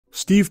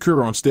Steve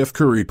Kerr on Steph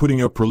Curry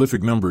putting up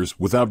prolific numbers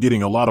without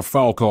getting a lot of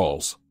foul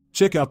calls.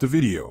 Check out the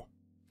video.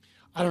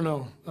 I don't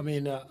know. I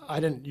mean, I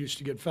didn't used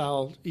to get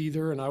fouled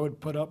either, and I would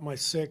put up my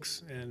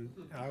 6, and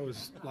I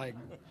was like,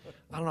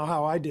 I don't know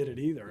how I did it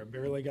either. I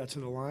barely got to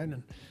the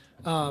line.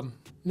 And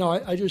no,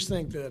 I just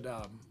think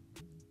that,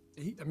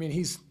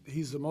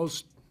 he's the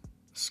most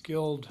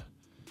skilled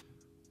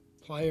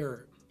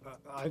player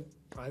I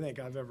think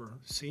I've ever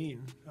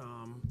seen.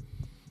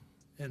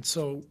 And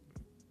so,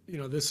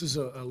 this is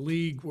a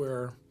league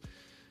where,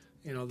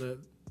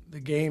 the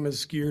game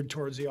is geared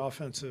towards the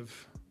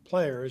offensive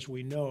player, as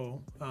we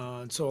know.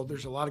 And so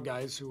there's a lot of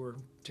guys who are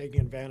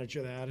taking advantage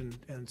of that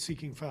and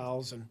seeking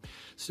fouls. And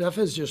Steph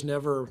has just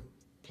never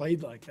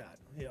played like that.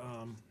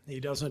 He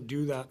doesn't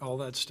do all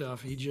that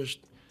stuff. He just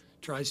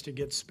tries to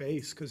get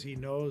space because he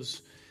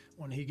knows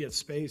when he gets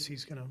space,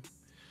 he's going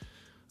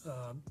to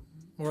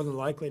more than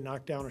likely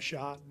knock down a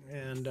shot.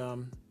 And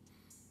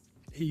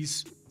he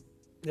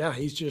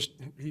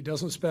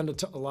doesn't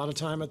spend a lot of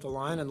time at the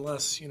line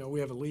unless, we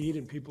have a lead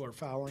and people are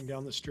fouling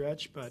down the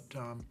stretch. But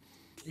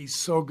he's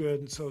so good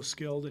and so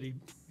skilled that he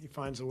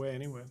finds a way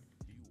anyway.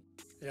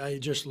 Yeah, he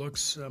just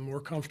looks more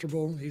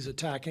comfortable. He's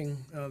attacking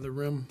the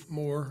rim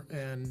more.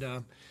 And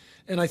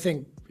I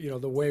think,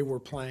 the way we're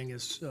playing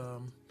is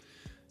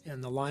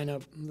and the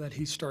lineup that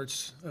he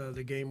starts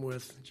the game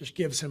with just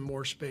gives him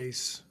more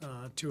space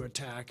to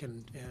attack.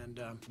 And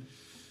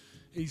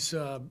he's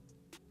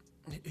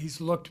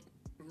looked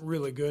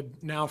really good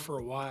now for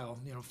a while.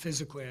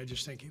 Physically, I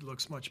just think he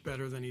looks much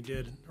better than he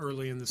did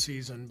early in the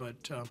season.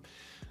 But I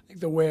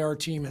think the way our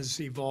team has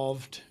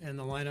evolved and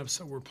the lineups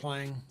that we're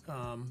playing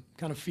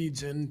kind of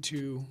feeds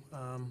into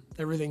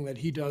everything that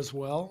he does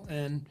well.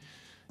 And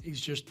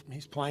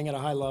he's playing at a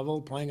high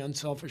level, playing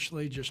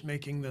unselfishly, just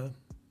making the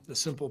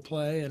simple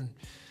play. And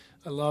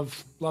I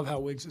love how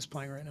Wiggs is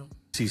playing right now.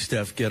 See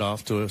Steph get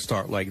off to a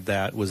start like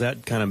that. Was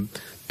that kind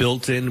of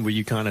built in? Were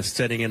you kind of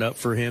setting it up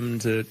for him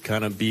to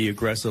kind of be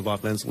aggressive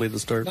offensively to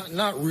start?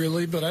 Not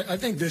really, but I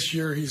think this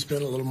year he's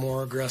been a little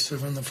more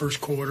aggressive in the first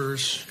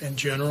quarters in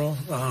general,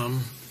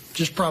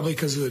 just probably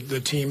because the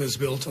team is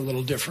built a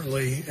little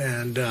differently.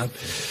 And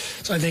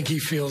so I think he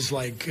feels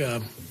like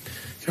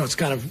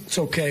it's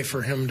okay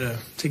for him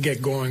to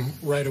get going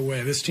right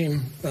away. This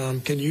team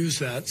can use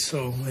that,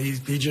 so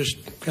he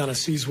just kind of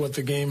sees what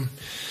the game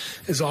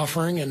is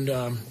offering and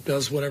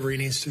does whatever he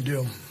needs to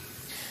do.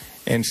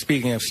 And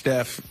speaking of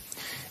Steph,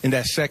 in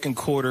that second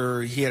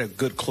quarter, he had a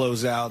good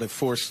closeout. It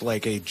forced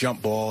like a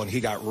jump ball, and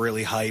he got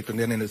really hype. And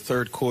then in the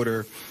third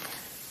quarter,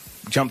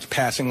 jumped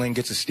passing lane,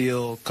 gets a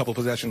steal. A couple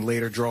possessions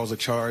later, draws a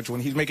charge.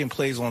 When he's making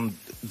plays on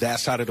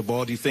that side of the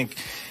ball, do you think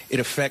it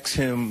affects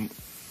him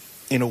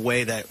in a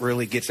way that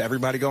really gets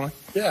everybody going?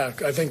 Yeah,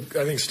 I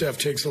think Steph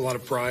takes a lot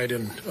of pride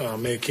in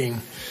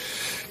making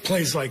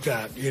plays like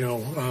that,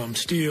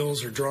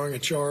 steals or drawing a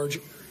charge,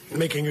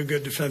 making a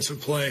good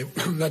defensive play.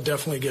 That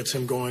definitely gets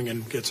him going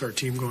and gets our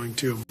team going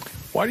too.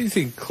 Why do you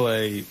think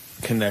Clay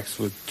connects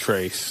with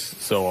Trace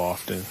so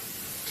often?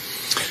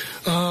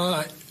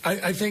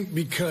 I think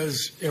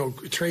because,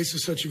 Trace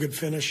is such a good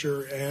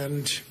finisher,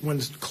 and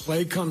when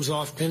Clay comes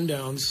off pin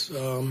downs,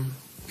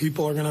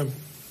 people are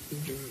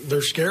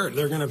they're scared.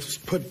 They're going to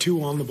put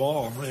 2 on the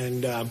ball.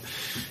 And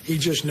he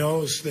just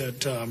knows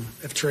that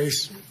if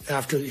Trace,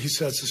 after he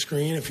sets the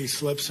screen, if he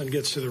slips and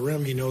gets to the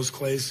rim, he knows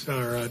Trace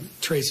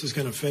is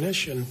going to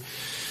finish. And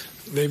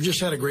they've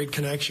just had a great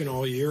connection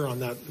all year on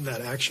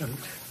that action.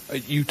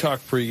 You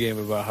talked pregame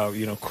about how,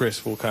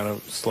 Chris will kind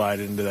of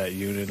slide into that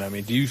unit. I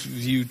mean, do you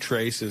view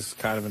Trace as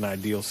kind of an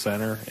ideal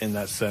center in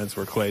that sense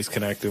where Clay's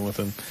connecting with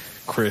him?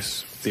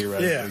 Chris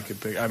theoretically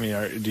could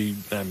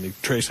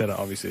pick. Trace had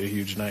obviously a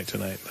huge night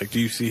tonight. Like, do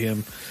you see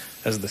him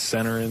as the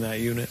center in that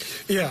unit?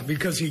 Yeah,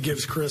 because he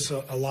gives Chris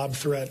a lob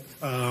threat.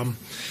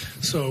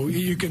 So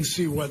you can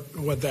see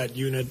what that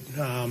unit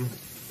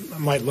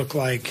might look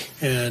like,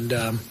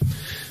 and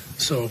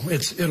so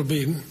it'll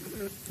be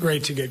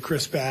great to get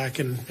Chris back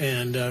and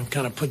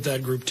kind of put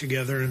that group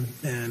together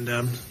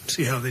and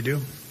see how they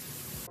do.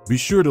 Be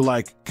sure to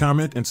like,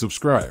 comment, and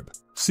subscribe.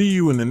 See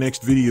you in the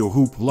next video,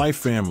 Hoop Life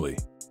family.